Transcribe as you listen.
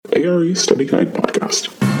ARE Study Guide podcast.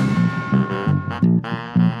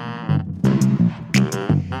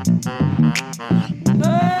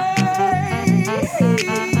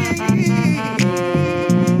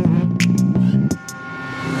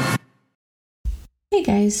 Hey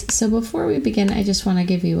guys, so before we begin, I just want to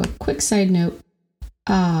give you a quick side note.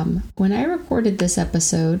 When I recorded this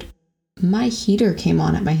episode, my heater came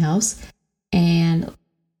on at my house and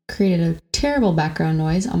created a terrible background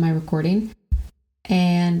noise on my recording.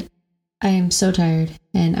 And I am so tired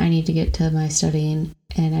and I need to get to my studying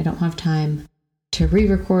and I don't have time to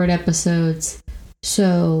re-record episodes.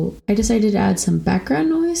 So I decided to add some background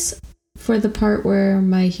noise for the part where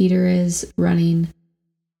my heater is running,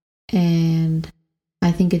 and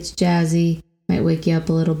I think it's jazzy, might wake you up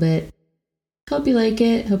a little bit. Hope you like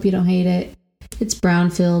it, hope you don't hate it. It's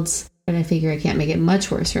Brownfields, and I figure I can't make it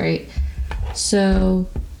much worse, right? So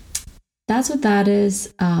that's what that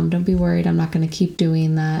is. Don't be worried, I'm not going to keep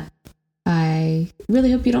doing that. I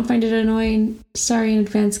really hope you don't find it annoying. Sorry in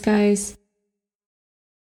advance, guys.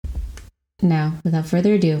 Now, without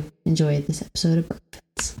further ado, enjoy this episode of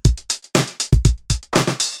Brownfields.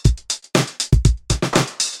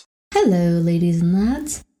 Hello, ladies and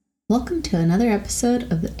lads. Welcome to another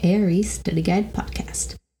episode of the ARE Study Guide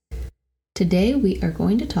podcast. Today we are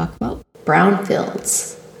going to talk about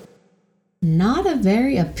brownfields. Not a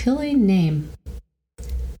very appealing name.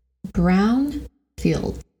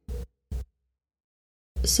 Brownfield.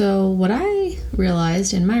 So what I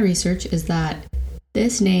realized in my research is that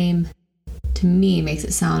this name, to me, makes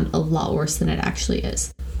it sound a lot worse than it actually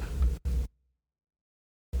is.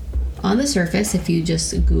 On the surface, if you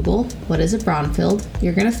just Google what is a brownfield,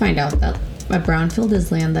 you're going to find out that a brownfield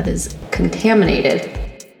is land that is contaminated.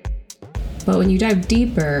 But when you dive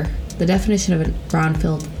deeper, the definition of a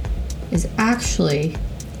brownfield is actually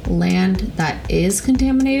land that is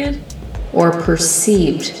contaminated or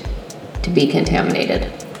perceived to be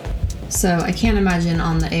contaminated. So I can't imagine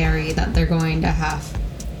on the ARE that they're going to have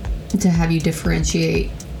you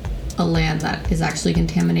differentiate a land that is actually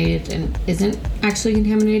contaminated and isn't actually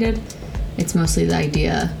contaminated. It's mostly the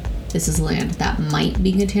idea this is land that might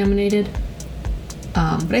be contaminated.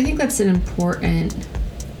 But I think that's an important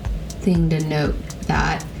thing to note,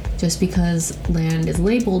 that just because land is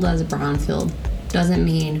labeled as a brownfield doesn't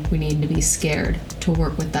mean we need to be scared to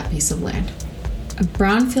work with that piece of land. A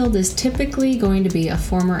brownfield is typically going to be a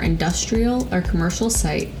former industrial or commercial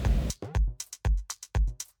site.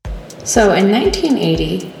 So in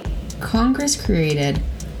 1980, Congress created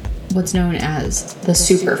what's known as the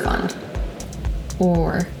Superfund,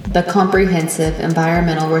 or the Comprehensive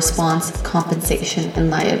Environmental Response Compensation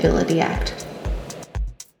and Liability Act.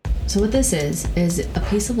 So what this is a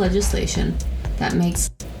piece of legislation that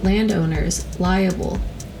makes landowners liable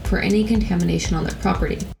for any contamination on their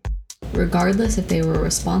property, regardless if they were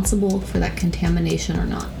responsible for that contamination or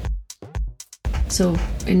not. So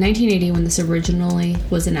in 1980, when this originally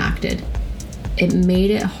was enacted, it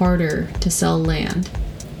made it harder to sell land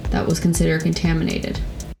that was considered contaminated.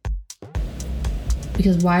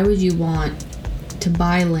 Because why would you want to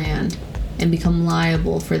buy land and become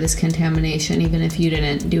liable for this contamination, even if you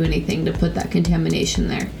didn't do anything to put that contamination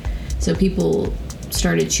there? So people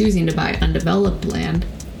started choosing to buy undeveloped land,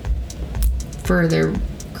 further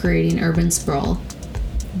creating urban sprawl,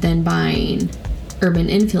 than buying urban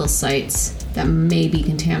infill sites that may be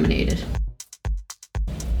contaminated.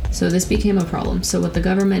 So this became a problem. So what the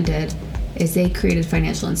government did is they created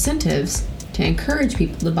financial incentives to encourage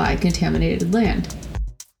people to buy contaminated land.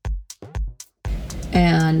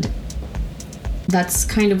 And that's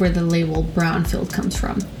kind of where the label brownfield comes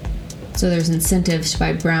from. So there's incentives to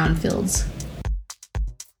buy brownfields.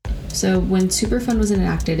 So when Superfund was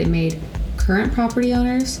enacted, it made current property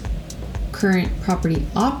owners, current property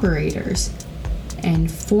operators,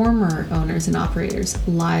 and former owners and operators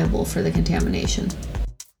liable for the contamination.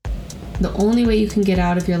 The only way you can get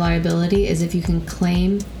out of your liability is if you can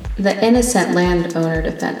claim the innocent landowner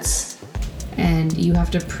defense. And you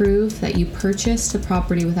have to prove that you purchased the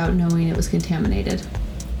property without knowing it was contaminated.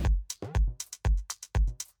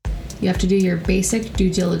 You have to do your basic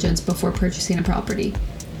due diligence before purchasing a property.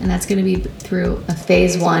 And that's going to be through a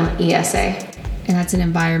Phase 1 ESA. And that's an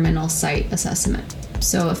environmental site assessment.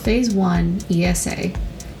 So a Phase 1 ESA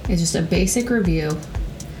is just a basic review,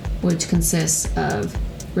 which consists of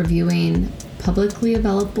reviewing publicly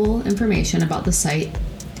available information about the site.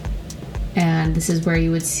 And this is where you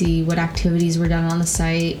would see what activities were done on the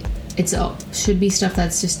site. It should be stuff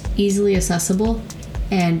that's just easily accessible.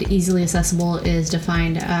 And easily accessible is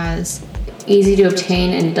defined as easy to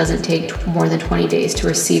obtain and it doesn't take more than 20 days to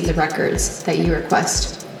receive the records that you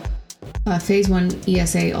request. Phase 1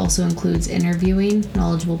 ESA also includes interviewing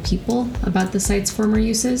knowledgeable people about the site's former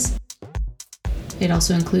uses. It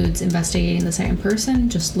also includes investigating the site in person,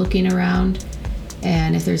 just looking around,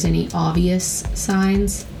 and if there's any obvious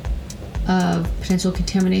signs of potential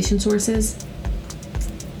contamination sources.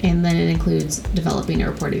 And then it includes developing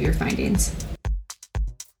a report of your findings.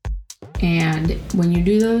 And when you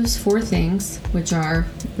do those 4 things, which are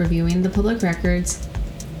reviewing the public records,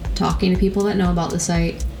 talking to people that know about the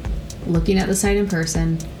site, looking at the site in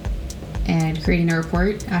person, and creating a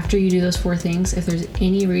report, after you do those 4 things, if there's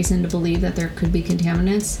any reason to believe that there could be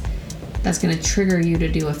contaminants, that's going to trigger you to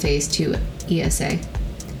do a Phase 2 ESA.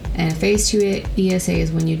 And a Phase 2 ESA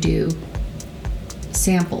is when you do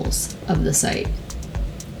samples of the site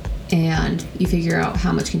and you figure out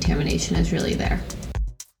how much contamination is really there.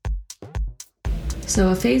 So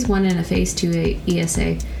a Phase 1 and a Phase 2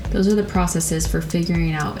 ESA, those are the processes for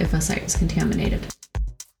figuring out if a site is contaminated.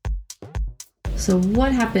 So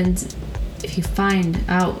what happens if you find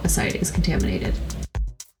out a site is contaminated?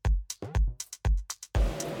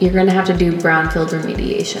 You're going to have to do brownfield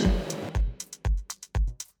remediation.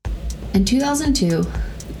 In 2002,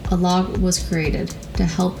 a law was created to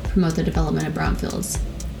help promote the development of brownfields.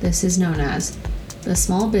 This is known as the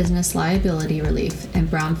Small Business Liability Relief and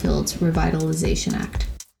Brownfields Revitalization Act.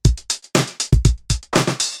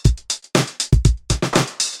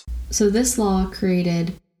 So this law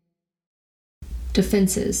created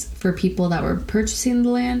defenses for people that were purchasing the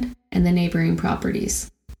land and the neighboring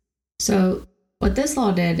properties. So what this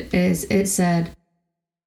law did is it said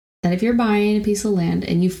that if you're buying a piece of land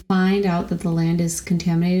and you find out that the land is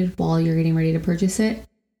contaminated while you're getting ready to purchase it,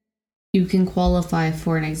 you can qualify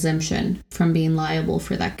for an exemption from being liable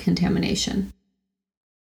for that contamination.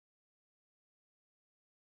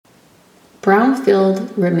 Brownfield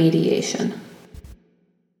remediation.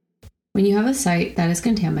 When you have a site that is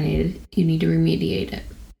contaminated, you need to remediate it.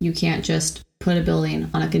 You can't just put a building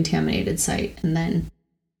on a contaminated site and then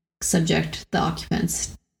subject the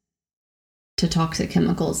occupants to toxic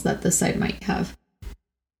chemicals that the site might have.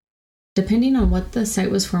 Depending on what the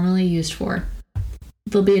site was formerly used for,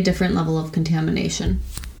 there'll be a different level of contamination.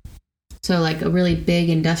 So like a really big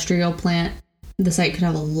industrial plant, the site could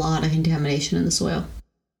have a lot of contamination in the soil.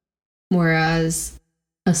 Whereas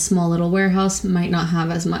a small little warehouse might not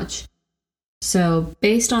have as much. So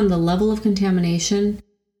based on the level of contamination,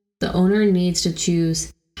 the owner needs to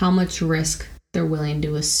choose how much risk they're willing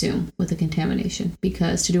to assume with the contamination.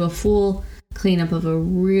 Because to do a full cleanup of a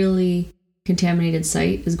really contaminated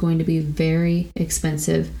site is going to be very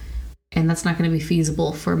expensive, and that's not going to be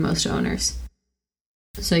feasible for most owners.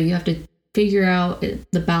 So you have to figure out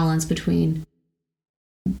the balance between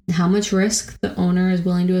how much risk the owner is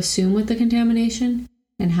willing to assume with the contamination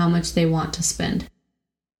and how much they want to spend.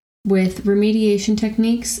 With remediation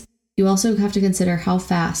techniques, you also have to consider how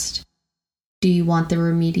fast do you want the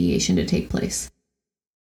remediation to take place.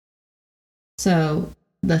 So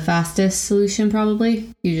the fastest solution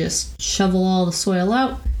probably, you just shovel all the soil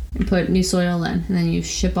out and put new soil in, and then you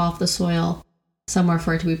ship off the soil somewhere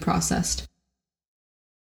for it to be processed.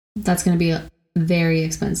 That's going to be very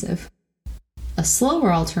expensive. A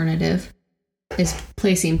slower alternative is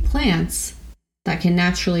placing plants that can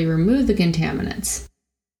naturally remove the contaminants.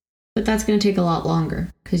 But that's going to take a lot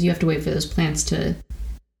longer because you have to wait for those plants to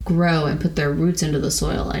grow and put their roots into the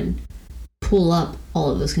soil and pull up all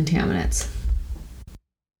of those contaminants.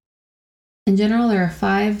 In general, there are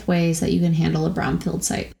 5 ways that you can handle a brownfield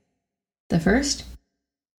site. The first,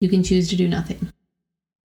 you can choose to do nothing.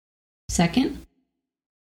 Second,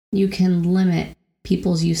 you can limit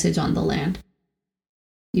people's usage on the land.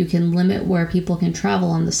 You can limit where people can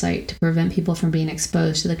travel on the site to prevent people from being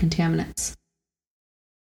exposed to the contaminants.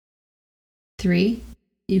 3,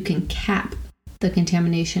 you can cap the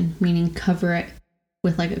contamination, meaning cover it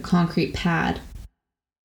with like a concrete pad.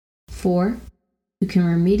 4, you can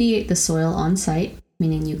remediate the soil on site,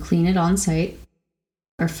 meaning you clean it on site.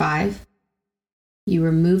 Or 5, you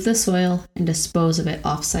remove the soil and dispose of it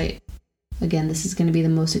off site. Again, this is going to be the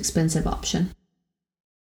most expensive option.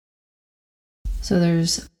 So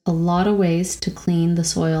there's a lot of ways to clean the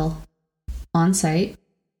soil on site.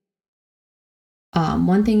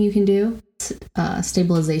 One thing you can do is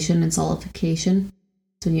stabilization and solidification.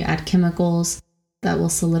 So when you add chemicals that will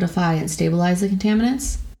solidify and stabilize the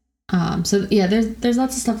contaminants. There's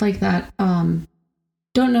lots of stuff like that.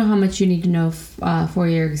 Don't know how much you need to know for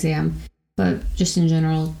your exam, but just in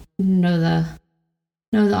general, know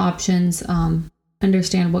the options.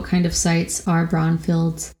 Understand what kind of sites are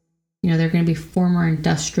brownfields. They're going to be former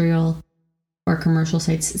industrial or commercial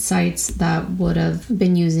sites that would have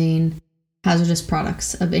been using hazardous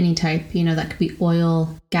products of any type. That could be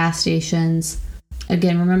oil, gas stations.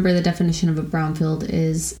 Again, remember the definition of a brownfield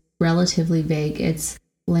is relatively vague. It's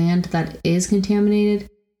land that is contaminated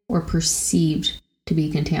or perceived to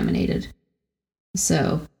be contaminated.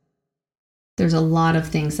 So there's a lot of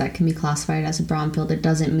things that can be classified as a brownfield. It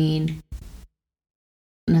doesn't mean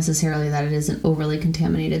necessarily that it is an overly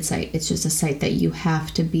contaminated site. It's just a site that you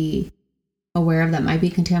have to be aware of that might be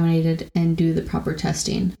contaminated and do the proper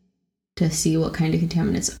testing to see what kind of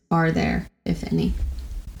contaminants are there, if any.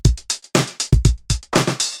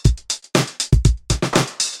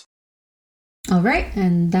 All right,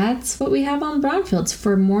 and that's what we have on brownfields.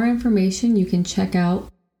 For more information, you can check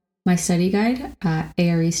out my study guide at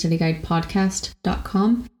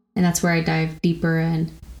arestudyguidepodcast.com, and that's where I dive deeper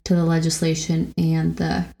into the legislation and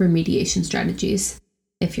the remediation strategies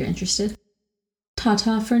if you're interested.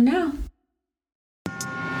 Ta-ta for now.